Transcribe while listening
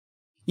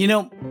You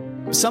know,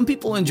 some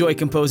people enjoy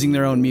composing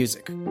their own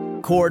music,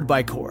 chord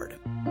by chord,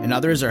 and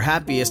others are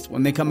happiest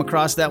when they come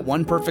across that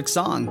one perfect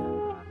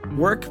song.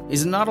 Work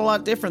is not a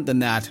lot different than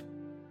that.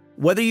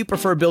 Whether you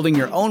prefer building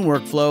your own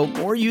workflow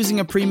or using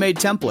a pre-made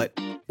template,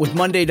 with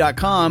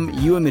Monday.com,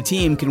 you and the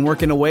team can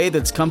work in a way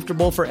that's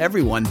comfortable for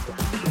everyone.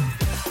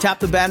 Tap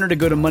the banner to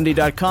go to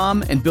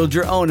Monday.com and build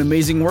your own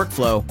amazing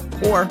workflow,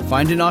 or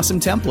find an awesome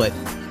template.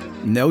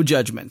 No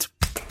judgment.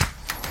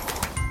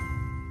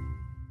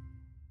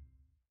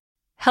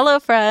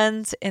 Hello,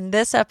 friends. In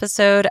this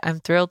episode,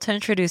 I'm thrilled to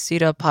introduce you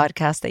to a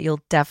podcast that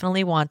you'll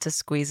definitely want to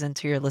squeeze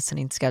into your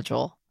listening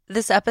schedule.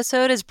 This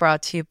episode is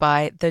brought to you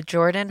by The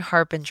Jordan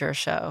Harbinger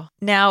Show.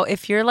 Now,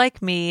 if you're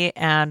like me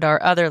and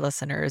our other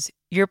listeners,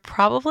 you're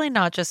probably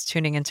not just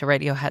tuning into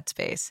Radio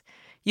Headspace.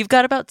 You've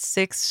got about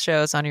 6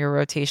 shows on your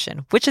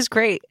rotation, which is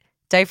great.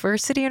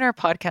 Diversity in our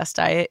podcast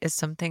diet is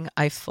something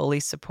I fully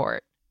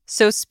support.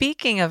 So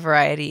speaking of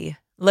variety,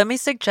 let me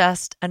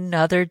suggest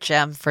another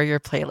gem for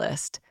your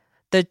playlist.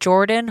 The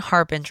Jordan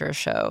Harbinger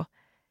Show.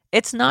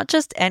 It's not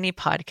just any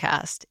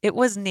podcast. It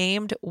was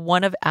named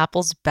one of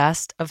Apple's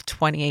best of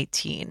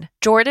 2018.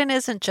 Jordan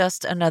isn't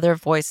just another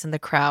voice in the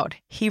crowd.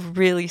 He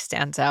really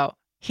stands out.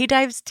 He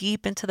dives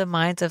deep into the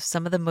minds of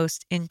some of the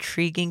most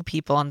intriguing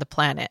people on the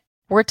planet.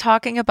 We're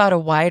talking about a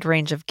wide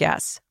range of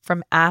guests,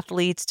 from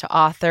athletes to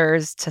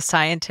authors to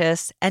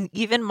scientists and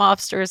even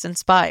mobsters and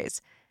spies.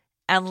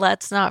 And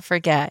let's not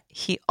forget,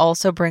 he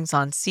also brings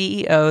on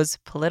CEOs,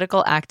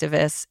 political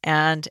activists,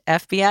 and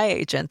FBI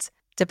agents,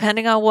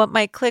 depending on what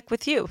might click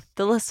with you,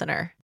 the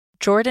listener.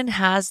 Jordan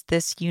has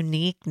this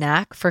unique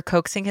knack for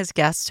coaxing his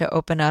guests to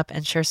open up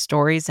and share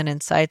stories and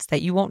insights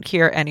that you won't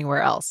hear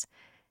anywhere else.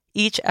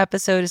 Each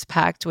episode is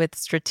packed with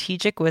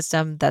strategic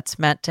wisdom that's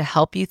meant to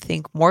help you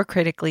think more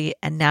critically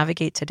and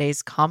navigate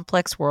today's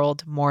complex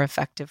world more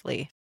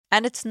effectively.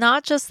 And it's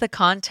not just the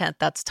content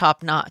that's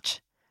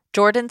top-notch.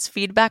 Jordan's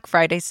Feedback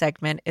Friday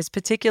segment is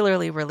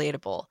particularly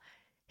relatable.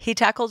 He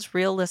tackles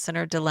real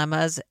listener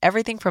dilemmas,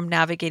 everything from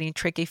navigating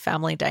tricky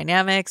family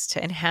dynamics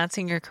to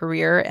enhancing your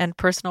career and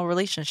personal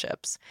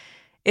relationships.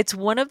 It's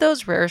one of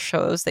those rare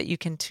shows that you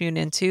can tune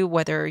into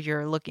whether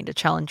you're looking to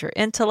challenge your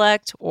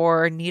intellect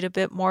or need a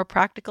bit more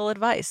practical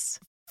advice.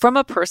 From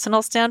a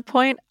personal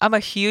standpoint, I'm a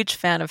huge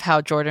fan of how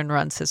Jordan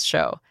runs his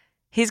show.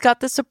 He's got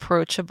this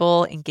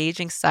approachable,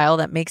 engaging style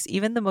that makes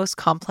even the most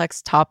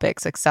complex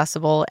topics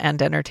accessible and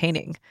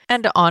entertaining.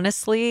 And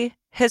honestly,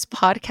 his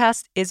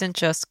podcast isn't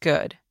just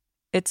good.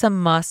 It's a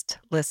must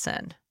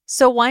listen.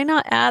 So why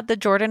not add the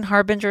Jordan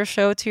Harbinger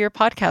Show to your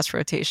podcast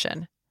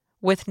rotation?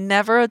 With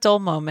never a dull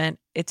moment,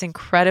 it's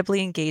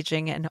incredibly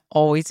engaging and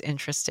always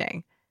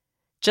interesting.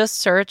 Just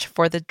search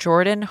for the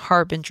Jordan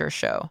Harbinger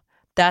Show.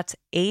 That's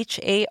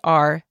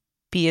HARB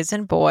as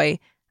in boy,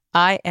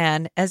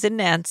 IN as in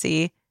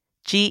Nancy,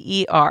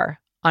 GER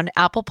on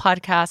Apple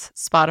Podcasts,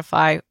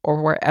 Spotify,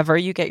 or wherever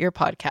you get your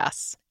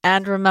podcasts.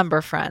 And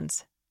remember,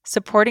 friends,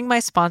 supporting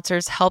my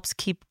sponsors helps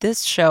keep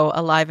this show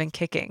alive and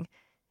kicking.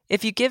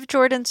 If you give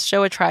Jordan's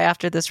show a try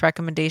after this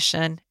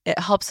recommendation, it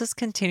helps us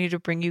continue to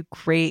bring you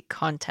great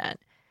content.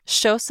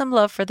 Show some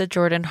love for the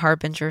Jordan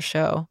Harbinger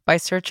Show by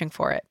searching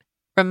for it.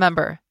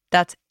 Remember,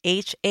 that's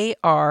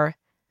HARB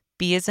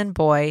as in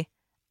boy,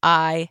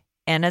 IN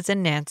as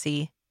in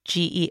Nancy,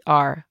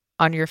 GER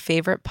on your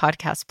favorite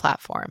podcast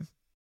platform.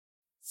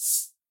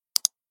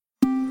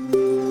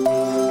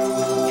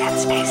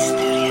 Headspace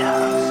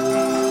Studios.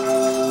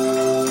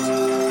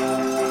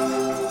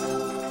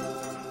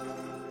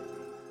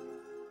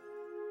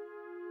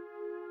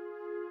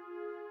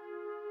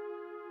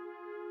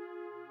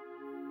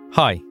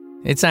 Hi,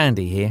 it's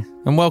Andy here,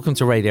 and welcome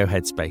to Radio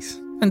Headspace,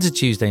 and to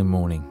Tuesday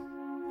morning.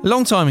 A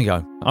long time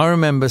ago, I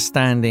remember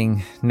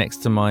standing next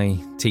to my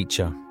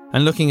teacher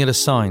and looking at a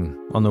sign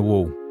on the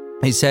wall.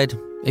 It said,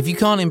 "If you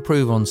can't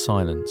improve on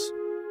silence,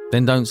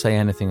 then don't say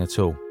anything at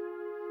all."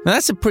 Now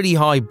that's a pretty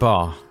high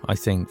bar, I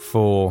think,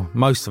 for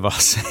most of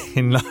us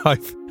in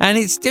life. And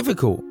it's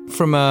difficult.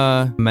 From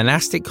a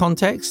monastic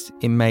context,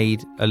 it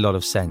made a lot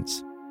of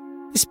sense.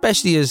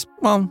 Especially as,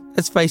 well,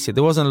 let's face it,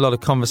 there wasn't a lot of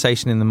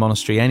conversation in the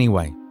monastery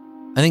anyway.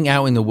 I think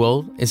out in the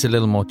world, it's a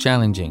little more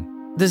challenging.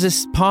 There's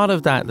this part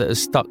of that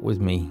has stuck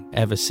with me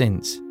ever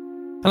since.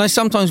 And I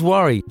sometimes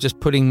worry just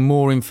putting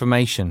more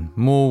information,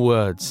 more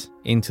words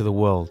into the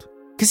world.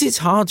 Because it's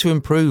hard to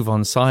improve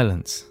on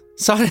silence.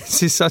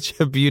 Silence is such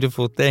a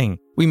beautiful thing.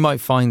 We might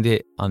find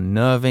it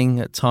unnerving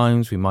at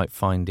times. We might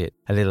find it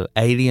a little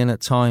alien at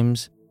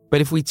times.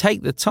 But if we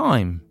take the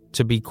time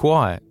to be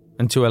quiet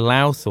and to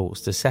allow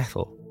thoughts to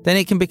settle, then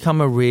it can become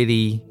a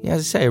really, as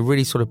I say, a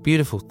really sort of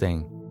beautiful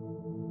thing.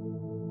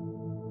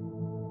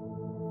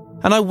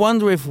 And I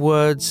wonder if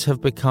words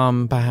have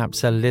become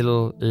perhaps a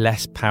little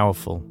less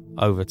powerful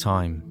over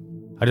time.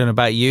 I don't know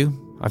about you.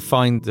 I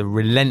find the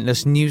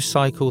relentless news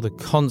cycle, the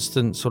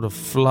constant sort of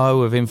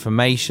flow of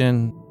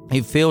information,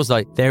 it feels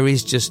like there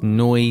is just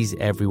noise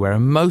everywhere.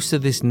 And most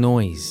of this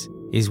noise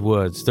is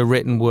words, the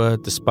written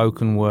word, the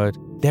spoken word.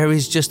 There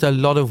is just a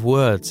lot of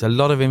words, a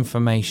lot of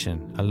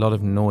information, a lot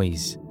of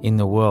noise in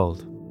the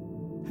world.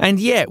 And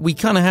yet we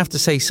kind of have to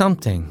say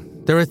something.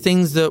 There are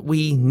things that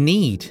we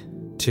need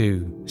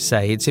to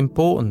say. It's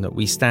important that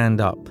we stand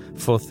up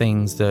for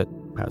things that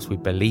perhaps we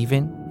believe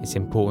in. It's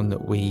important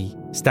that we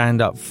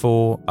stand up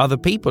for other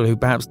people who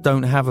perhaps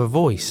don't have a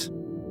voice.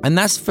 And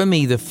that's, for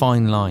me, the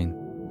fine line.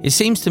 It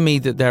seems to me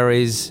that there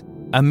is,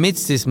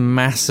 amidst this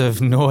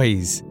massive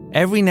noise,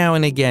 every now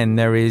and again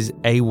there is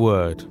a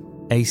word,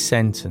 a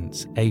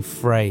sentence, a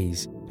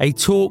phrase, a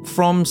talk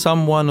from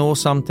someone or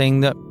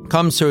something that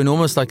comes through and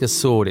almost like a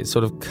sword, it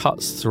sort of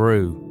cuts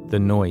through the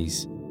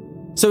noise.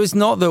 So it's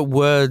not that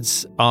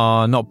words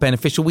are not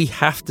beneficial. We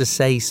have to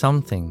say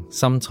something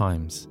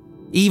sometimes,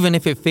 even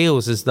if it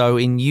feels as though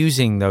in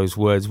using those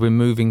words we're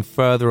moving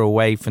further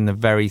away from the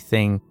very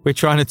thing we're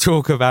trying to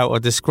talk about or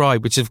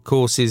describe, which of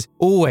course is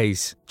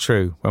always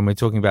true when we're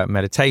talking about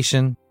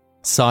meditation,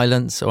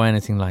 silence, or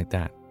anything like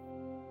that.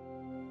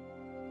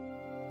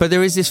 But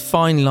there is this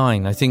fine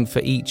line, I think, for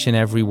each and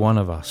every one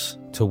of us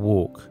to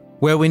walk,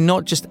 where we're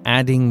not just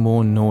adding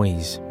more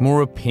noise,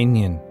 more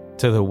opinion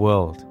to the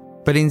world,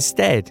 but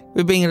instead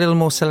we're being a little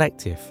more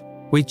selective.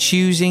 We're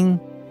choosing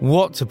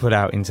what to put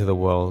out into the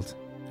world,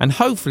 and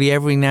hopefully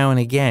every now and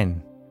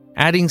again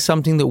adding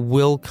something that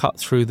will cut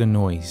through the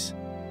noise,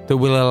 that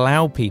will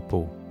allow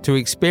people to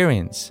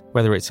experience,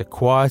 whether it's a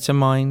quieter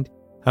mind,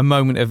 a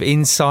moment of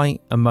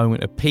insight, a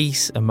moment of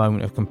peace, a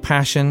moment of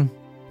compassion,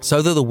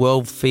 so that the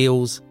world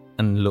feels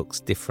and looks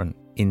different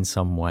in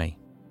some way.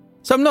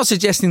 So I'm not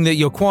suggesting that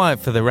you're quiet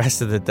for the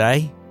rest of the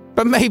day,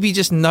 but maybe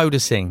just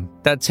noticing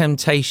that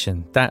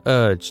temptation, that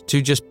urge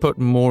to just put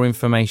more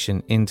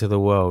information into the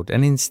world,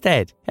 and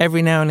instead,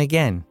 every now and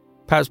again,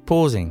 perhaps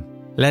pausing,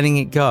 letting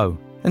it go,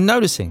 and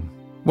noticing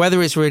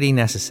whether it's really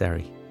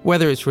necessary,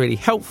 whether it's really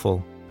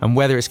helpful, and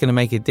whether it's going to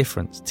make a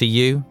difference to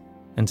you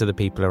and to the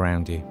people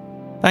around you.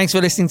 Thanks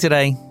for listening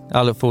today.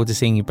 I look forward to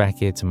seeing you back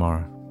here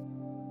tomorrow.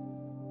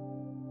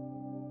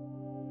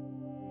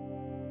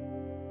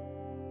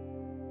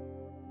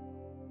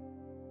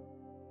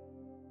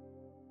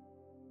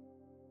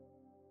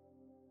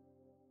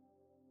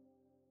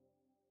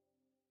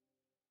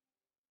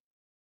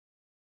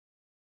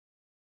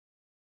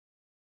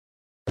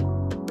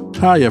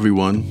 Hi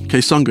everyone,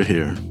 Kesunga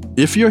here.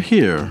 If you're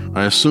here,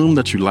 I assume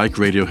that you like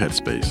Radio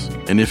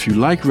Headspace. And if you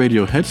like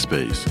Radio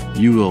Headspace,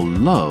 you will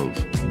love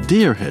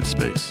Dear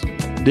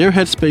Headspace. Dear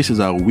Headspace is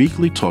our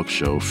weekly talk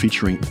show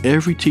featuring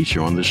every teacher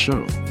on the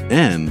show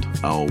and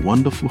our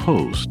wonderful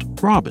host,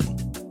 Robin.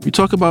 We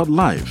talk about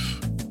life.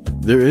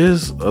 There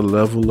is a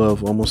level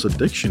of almost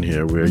addiction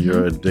here where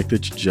you're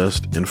addicted to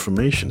just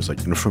information. It's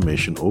like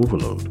information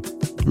overload.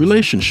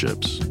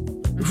 Relationships.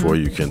 Before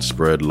you can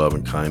spread love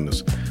and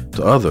kindness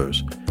to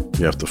others,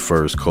 you have to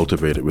first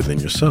cultivate it within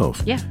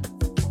yourself. Yeah.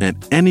 And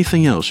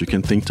anything else you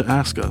can think to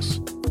ask us.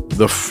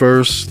 The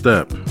first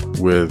step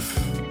with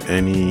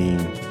any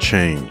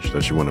change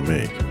that you want to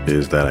make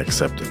is that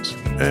acceptance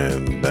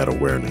and that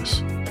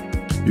awareness.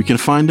 You can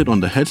find it on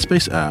the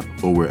Headspace app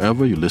or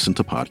wherever you listen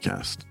to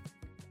podcasts.